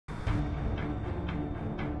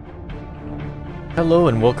Hello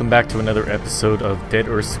and welcome back to another episode of Dead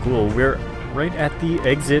or School. We're right at the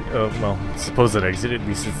exit of, well, supposed exit, at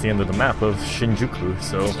least it's the end of the map of Shinjuku,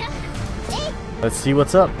 so let's see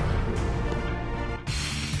what's up.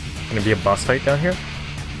 Gonna be a boss fight down here?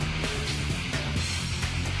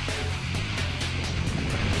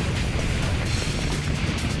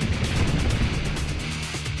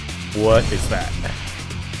 What is that?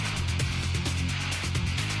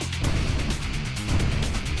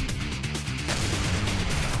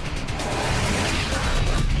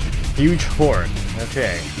 Huge horn.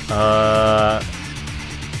 Okay.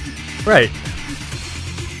 Right.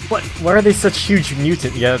 What? Why are they such huge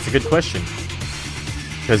mutant? Yeah, that's a good question.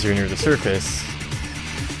 Because you're near the surface.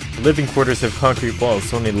 Living quarters have concrete walls,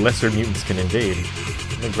 so only lesser mutants can invade.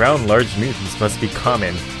 On the ground, large mutants must be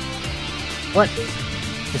common. What?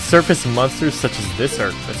 The surface monsters such as this are...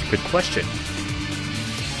 That's a good question.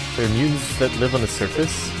 There are mutants that live on the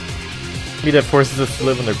surface? Maybe that forces us to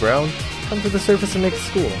live on the ground? Come to the surface and make a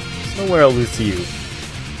school. There's nowhere I'll lose to you.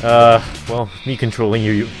 Well, me controlling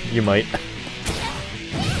you might.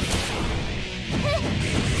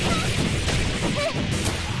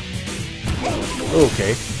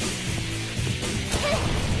 Okay.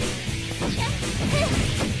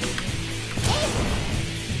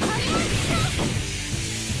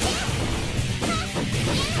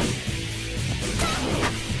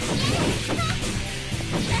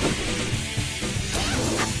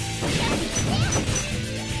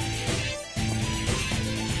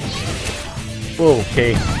 Whoa,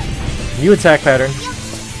 okay. New attack pattern.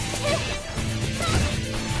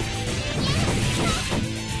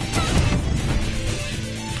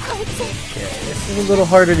 Okay, this is a little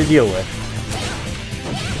harder to deal with.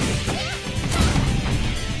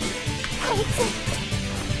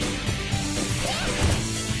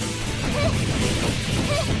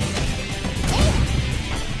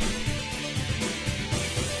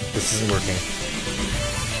 This isn't working.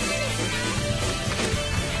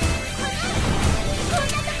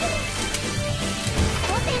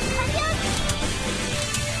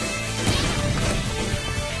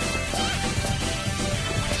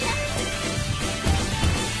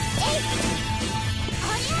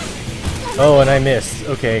 Oh, and I missed.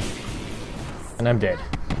 Okay. And I'm dead.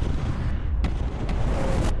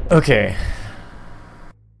 Okay.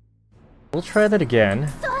 We'll try that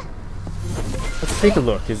again. Let's take a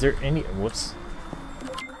look. Is there any... Whoops.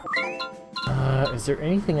 Is there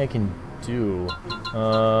anything I can do?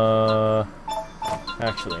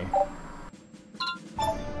 Actually...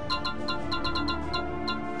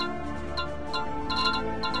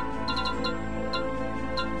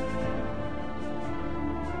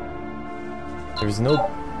 There's no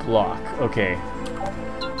block. Okay.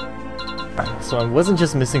 So I wasn't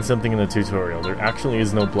just missing something in the tutorial. There actually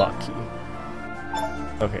is no block key.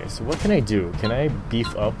 Okay, so what can I do? Can I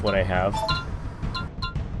beef up what I have?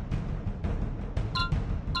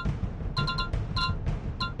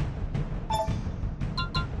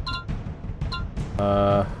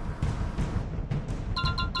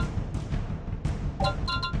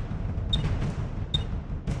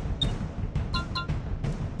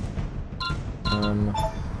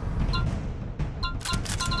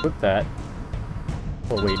 Equip that.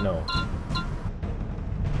 Oh wait, no.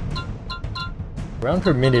 Round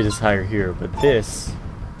per minute is higher here, but this...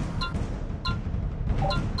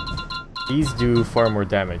 These do far more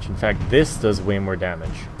damage. In fact, this does way more damage.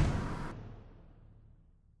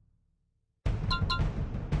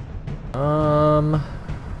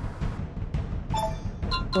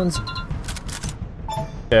 This one's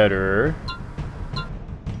better.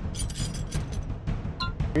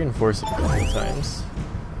 Reinforce it a couple times.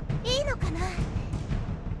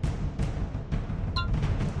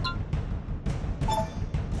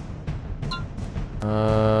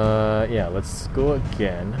 Yeah, let's go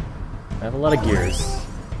again. I have a lot of gears.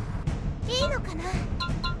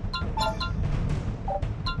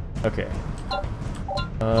 Okay.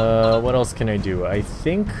 What else can I do? I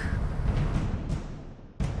think...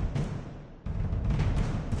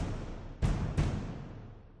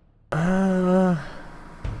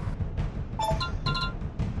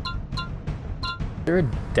 Is there a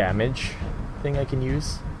damage thing I can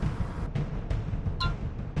use?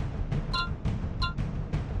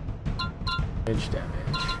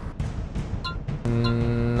 Damage.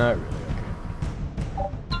 Not really,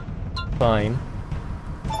 okay. Fine.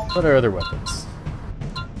 What are other weapons?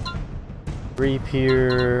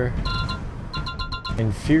 Rapier.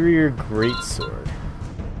 Inferior greatsword.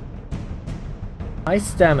 High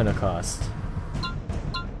stamina cost.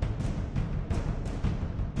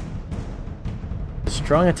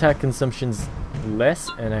 Strong attack consumption's less,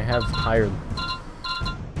 and I have higher...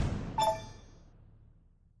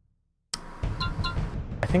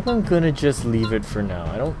 think I'm gonna just leave it for now.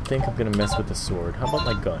 I don't think I'm gonna mess with the sword. How about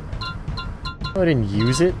my gun? I didn't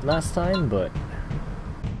use it last time, but...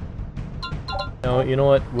 No, you know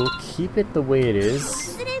what? We'll keep it the way it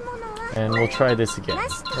is. And we'll try this again.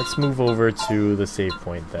 Let's move over to the save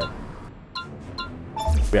point that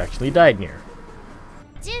we actually died near.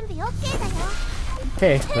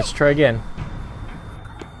 Okay, let's try again.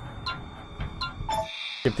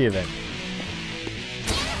 Skip the event.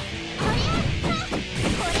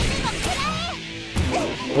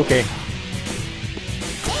 Okay.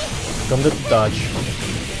 Come to dodge.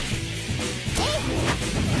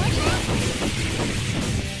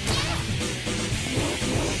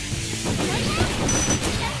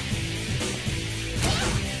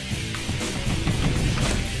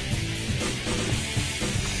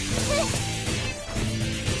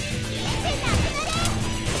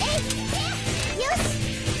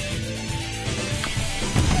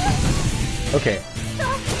 Okay.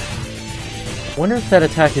 Wonder if that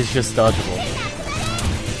attack is just dodgeable.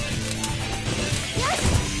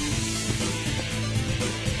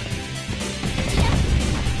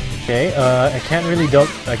 Okay, I can't really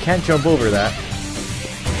I can't jump over that.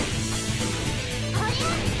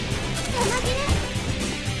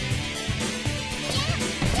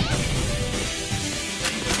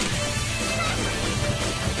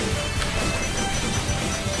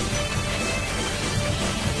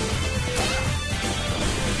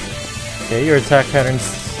 Okay, your attack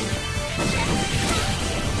patterns.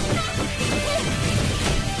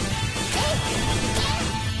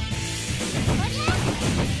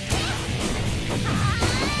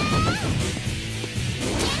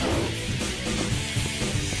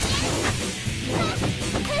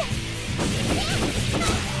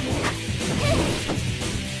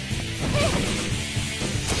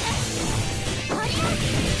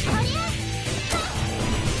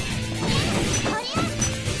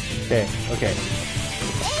 Okay, okay.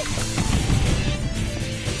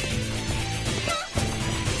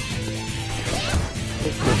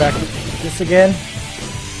 We're back to this again.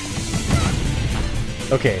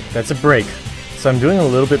 Okay, that's a break. So I'm doing a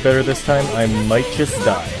little bit better this time. I might just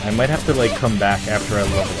die. I might have to like come back after I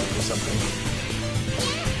level up or something.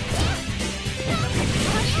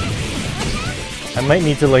 I might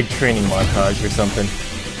need to like training montage or something.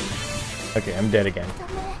 Okay, I'm dead again.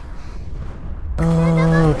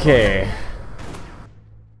 Okay.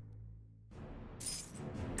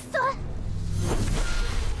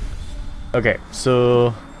 Okay,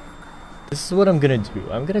 so this is what I'm gonna do.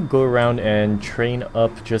 I'm gonna go around and train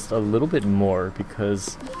up just a little bit more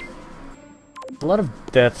because a lot of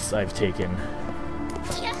deaths I've taken.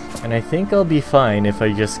 And I think I'll be fine if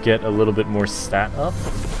I just get a little bit more stat up.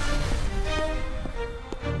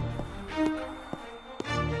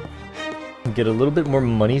 Get a little bit more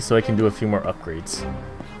money so I can do a few more upgrades.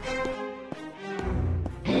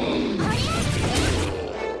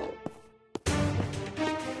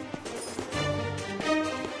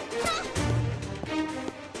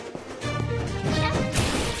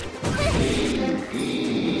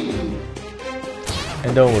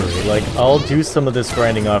 And don't worry, like, I'll do some of this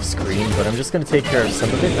grinding off screen, but I'm just gonna take care of some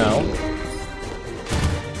of it now.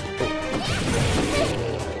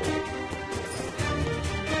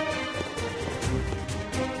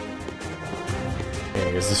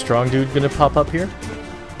 Okay, is the strong dude gonna pop up here?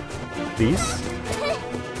 Please?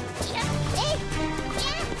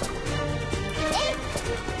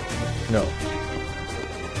 No.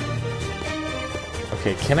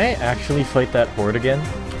 Okay, can I actually fight that horde again?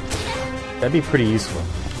 That'd be pretty useful.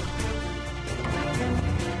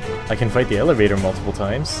 I can fight the elevator multiple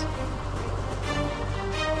times.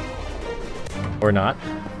 Or not.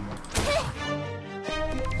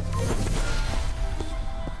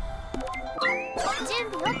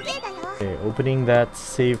 Okay, opening that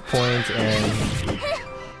save point and...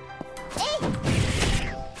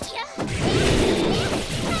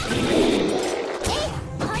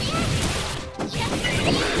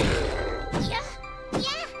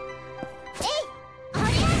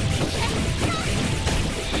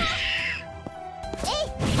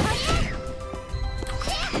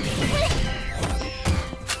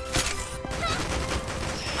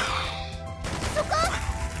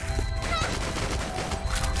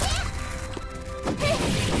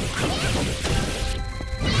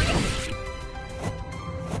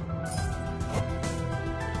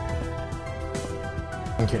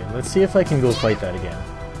 Okay, let's see if I can go fight that again.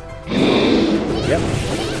 Yep.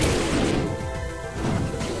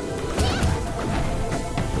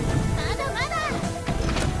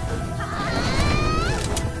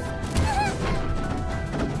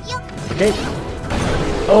 Okay.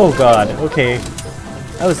 Oh god, okay.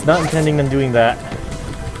 I was not intending on doing that.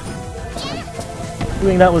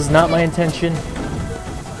 Doing that was not my intention.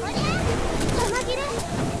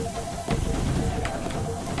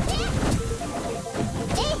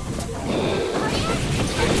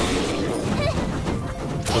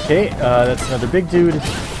 Okay, that's another big dude.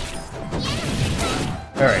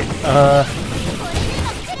 Alright,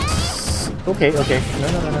 okay, okay. No.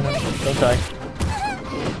 Don't die.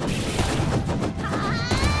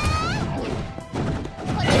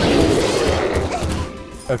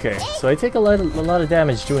 Okay, so I take a lot of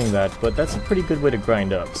damage doing that, but that's a pretty good way to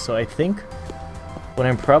grind up. So I think what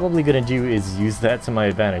I'm probably gonna do is use that to my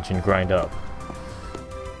advantage and grind up.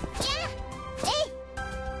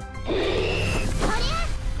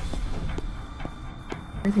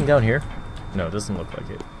 Anything down here? No, it doesn't look like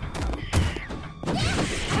it.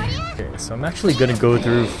 Okay, so I'm actually gonna go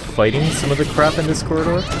through fighting some of the crap in this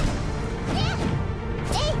corridor.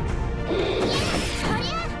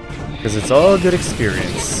 Because it's all good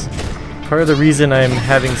experience. Part of the reason I'm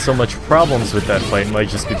having so much problems with that fight might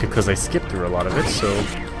just be because I skipped through a lot of it, so...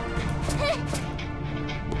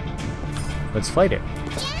 let's fight it.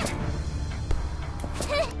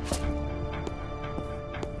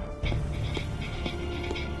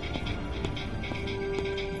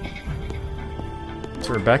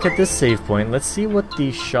 So we're back at this save point. Let's see what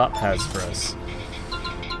the shop has for us.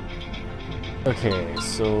 Okay,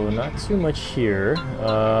 so not too much here.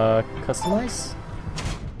 Customize?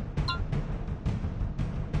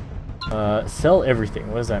 Sell everything.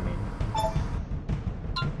 What does that mean?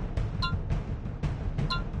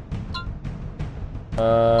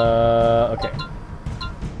 Okay.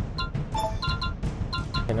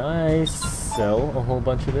 Can I sell a whole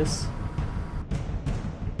bunch of this?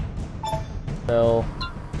 Sell.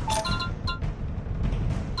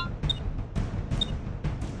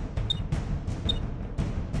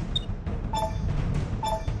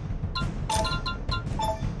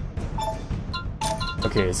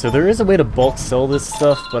 Okay, so there is a way to bulk sell this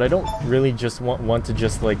stuff, but I don't really just want to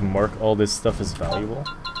just like mark all this stuff as valuable.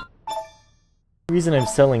 The reason I'm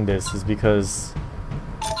selling this is because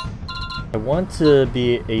I want to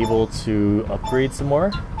be able to upgrade some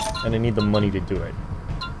more, and I need the money to do it.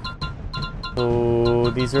 So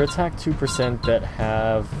these are attack 2% that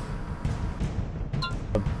have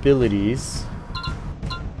abilities.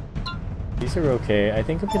 These are okay. I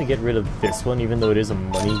think I'm gonna get rid of this one, even though it is a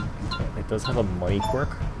money. It does have a money quirk.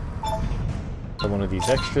 So one of these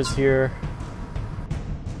extras here.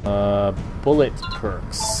 Bullet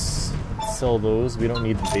perks. Sell those. We don't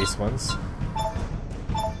need the base ones.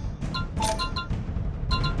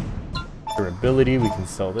 Durability. We can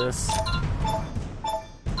sell this.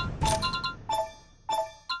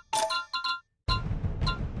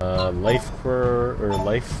 Life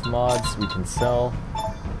mods. We can sell.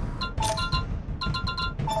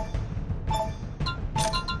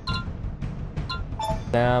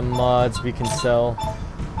 Damn mods we can sell.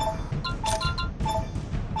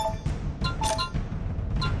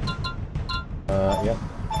 Yep.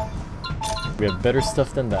 We have better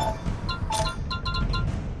stuff than that.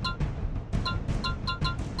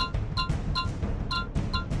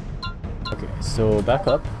 Okay, so back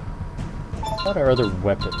up. What are other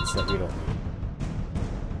weapons that we don't need?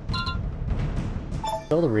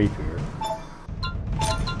 Sell the rapier.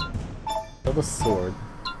 Sell the sword.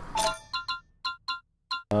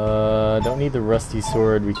 Don't need the rusty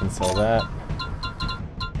sword, we can sell that.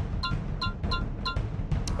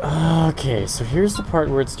 Okay, so here's the part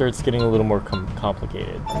where it starts getting a little more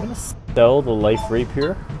complicated. I'm gonna sell the life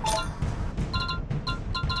rapier.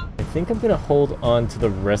 I think I'm gonna hold on to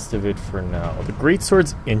the rest of it for now. The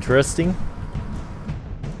greatsword's interesting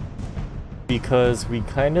because we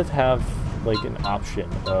kind of have like an option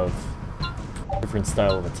of different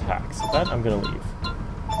style of attack. So that I'm gonna leave.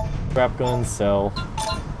 Scrap gun, sell.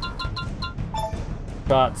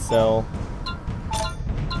 Shot, sell.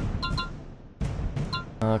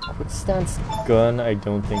 Quick stance gun, I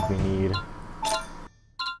don't think we need.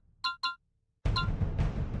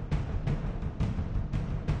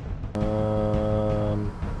 So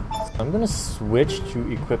I'm gonna switch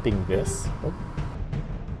to equipping this.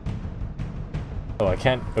 Oh, I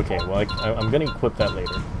can't. Okay, well, I'm gonna equip that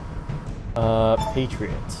later.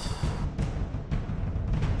 Patriot.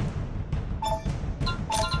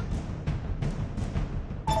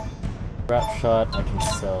 Scrap shot, I can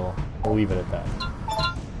sell. I'll leave it at that.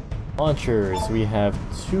 Launchers, we have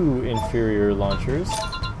 2 inferior launchers.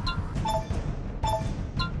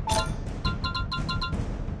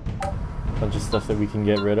 Bunch of stuff that we can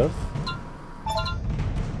get rid of.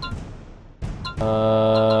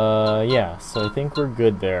 Yeah, so I think we're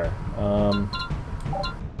good there.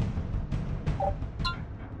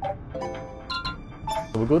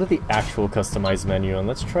 we'll go to the actual customize menu and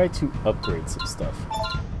let's try to upgrade some stuff.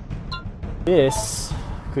 This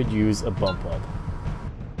could use a bump up.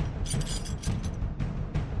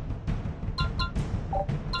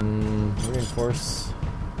 Reinforce.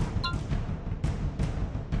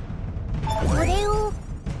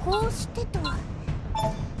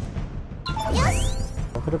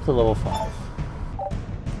 I'll put up to level 5.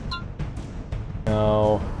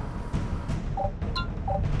 Now...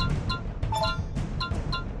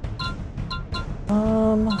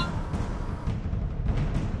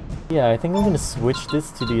 yeah, I think I'm gonna switch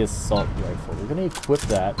this to the assault rifle. We're gonna equip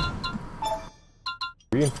that.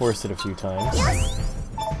 Reinforce it a few times.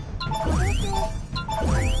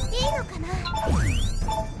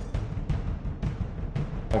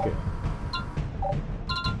 Okay.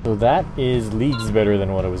 So that is leagues better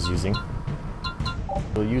than what I was using.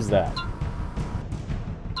 We'll use that.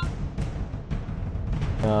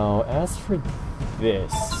 Now, as for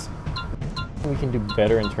this, we can do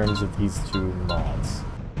better in terms of these two mods.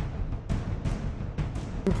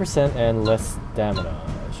 2% and less stamina.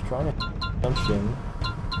 Strong consumption.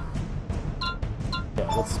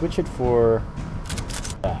 Yeah, let's switch it for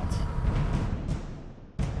that.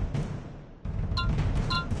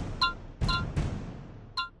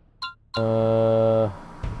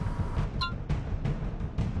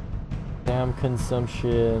 Dam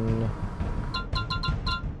consumption.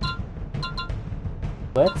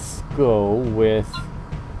 Let's go with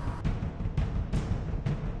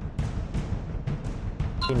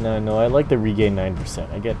no, I like the regain 9%.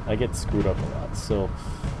 I get screwed up a lot, so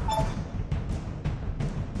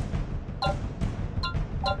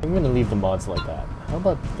I'm gonna leave the mods like that. How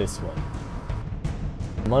about this one?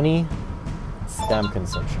 Money, stam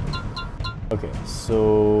consumption. Okay,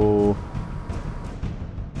 so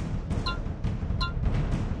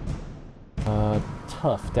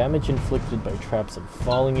tough. Damage inflicted by traps and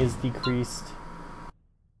falling is decreased.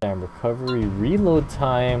 Stam recovery, reload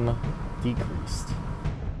time decreased.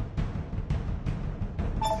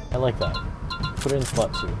 I like that. Put it in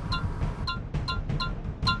slot 2.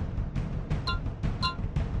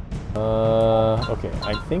 Okay,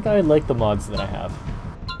 I think I like the mods that I have.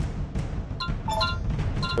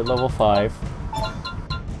 You're level 5.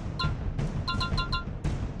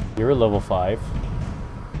 You're level 5.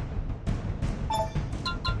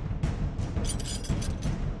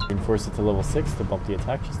 Reinforce it to level 6 to bump the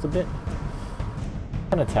attack just a bit.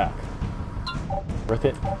 An attack. Worth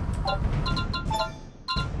it.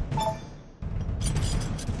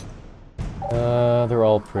 They're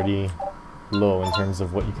all pretty low in terms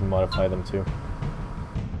of what you can modify them to.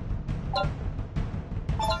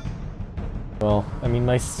 Well, I mean,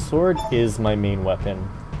 my sword is my main weapon.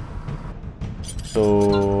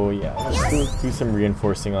 So, yeah, let's do some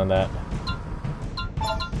reinforcing on that.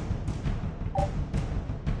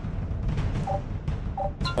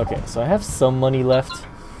 Okay, so I have some money left.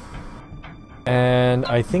 And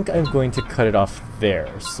I think I'm going to cut it off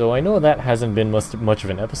there. So I know that hasn't been much of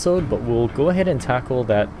an episode, but we'll go ahead and tackle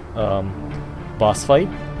that boss fight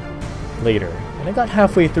later. And I got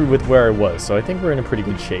halfway through with where I was, so I think we're in a pretty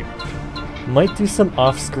good shape. Might do some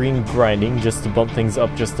off-screen grinding just to bump things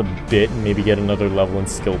up just a bit and maybe get another level in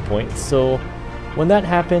skill points. So when that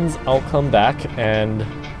happens, I'll come back and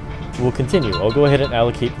we'll continue. I'll go ahead and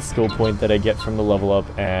allocate the skill point that I get from the level up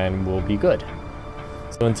and we'll be good.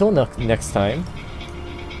 So until next time,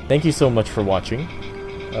 thank you so much for watching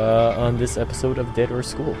on this episode of Dead or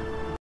School.